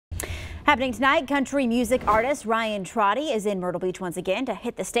Happening tonight, country music artist Ryan Trotti is in Myrtle Beach once again to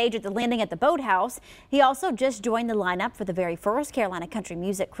hit the stage at the landing at the Boathouse. He also just joined the lineup for the very first Carolina Country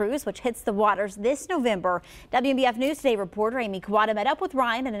Music Cruise, which hits the waters this November. WMBF News Today reporter Amy Kawata met up with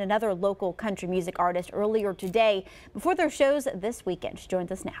Ryan and another local country music artist earlier today before their shows this weekend. She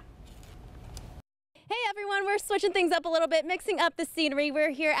joins us now. Hey everyone, we're switching things up a little bit, mixing up the scenery.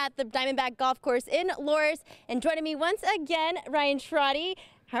 We're here at the Diamondback Golf Course in Loris, and joining me once again, Ryan Trotti.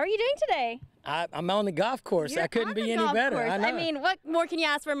 How are you doing today? I'm on the golf course. You're I couldn't be any better. I mean, what more can you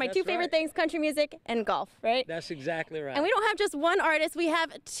ask for? My two favorite things, country music and golf, right? That's exactly right. And we don't have just one artist. We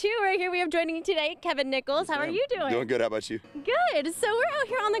have two right here. We have joining me today, Kevin Nichols. How are you doing? Doing good. How about you? Good. So we're out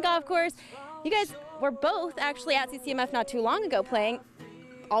here on the golf course. You guys were both actually at CCMF not too long ago playing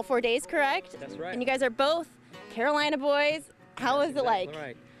all 4 days, correct? That's right. And you guys are both Carolina boys. How was it like?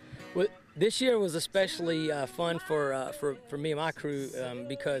 Right. Well, this year was especially fun for me and my crew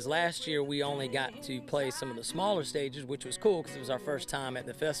because last year we only got to play some of the smaller stages, which was cool because it was our first time at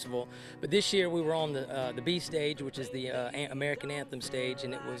the festival. But this year we were on the B stage, which is the American Anthem stage,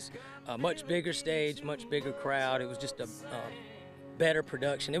 and it was a much bigger stage, much bigger crowd. It was just a better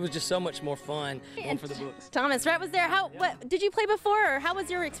production. It was just so much more fun. One for the books. Thomas Rhett was there. What did you play before, or how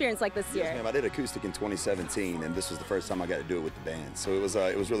was your experience like this year? Yes, ma'am. I did acoustic in 2017, and this was the first time I got to do it with the band. So it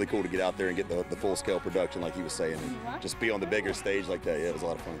was really cool to get out there and get the full scale production, like he was saying, and just be on the bigger stage like that. Yeah, it was a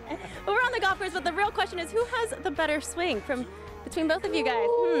lot of fun. Well, we're on the golf course, but the real question is, who has the better swing between both of you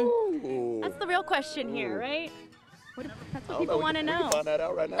guys? That's the real question here, right? That's what people want to know. We can find that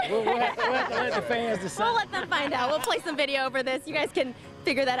out right now. We'll have to let the fans decide. We'll let them find out. We'll play some video over this. You guys can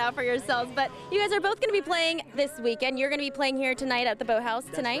figure that out for yourselves. But you guys are both going to be playing this weekend. You're going to be playing here tonight at the Boathouse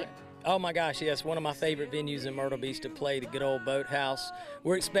tonight. Oh my gosh, yes, one of my favorite venues in Myrtle Beach to play, the good old Boathouse.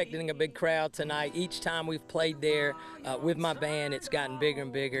 We're expecting a big crowd tonight. Each time we've played there with my band, it's gotten bigger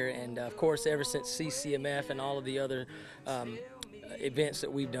and bigger. And of course, ever since CCMF and all of the other events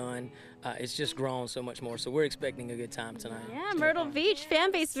that we've done, it's just grown so much more. So we're expecting a good time tonight. Yeah, Myrtle Beach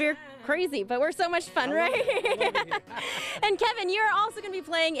fan base, we're crazy, but we're so much fun, right? And Kevin, you're also going to be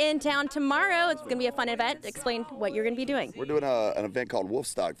playing in town tomorrow. It's going to be a fun event. Explain what you're going to be doing. We're doing an event called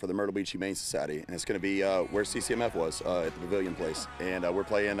Wolfstock for the Myrtle Beach Humane Society, and it's going to be where CCMF was at the Pavilion Place. And we're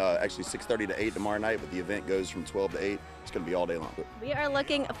playing actually 6:30 to 8 tomorrow night, but the event goes from 12 to 8. It's going to be all day long. We are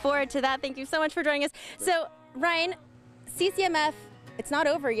looking forward to that. Thank you so much for joining us. So, Ryan, CCMF, it's not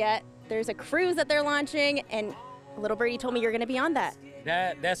over yet. There's a cruise that they're launching, and Little Birdie told me you're going to be on that.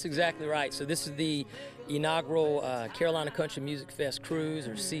 That's exactly right. So this is the inaugural Carolina Country Music Fest cruise,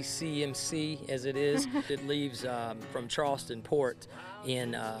 or CCMC as it is. It leaves from Charleston Port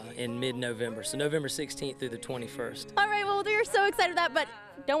in mid-November, so November 16th through the 21st. All right, well, we're so excited for that, but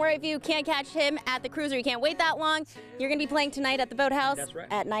don't worry if you can't catch him at the cruise or you can't wait that long. You're going to be playing tonight at the Boathouse. That's right.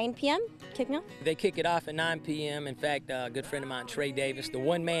 At 9 p.m. Kicking off? They kick it off at 9 p.m. In fact, a good friend of mine, Trey Davis, the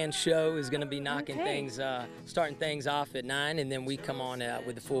one-man show, is going to be knocking starting things off at 9, and then we come on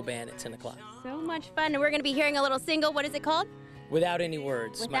with the full band at 10 o'clock. So much fun, and we're going to be hearing a little single. What is it called? Without Any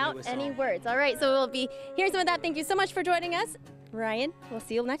Words. Without Any Words. All right, so we'll be hearing some of that. Thank you so much for joining us. Ryan, we'll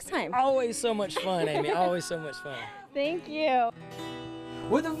see you next time. Always so much fun, Amy. Always so much fun. Thank you.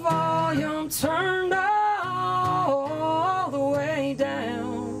 With the volume turned all the way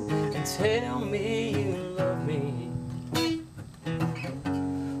down, and tell me you love me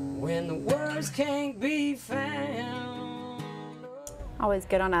when the words can't be found. Always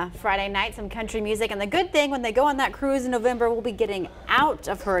good on a Friday night, some country music. And the good thing, when they go on that cruise in November, we'll be getting out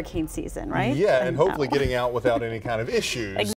of hurricane season, right? Yeah, and hopefully getting out without any kind of issues.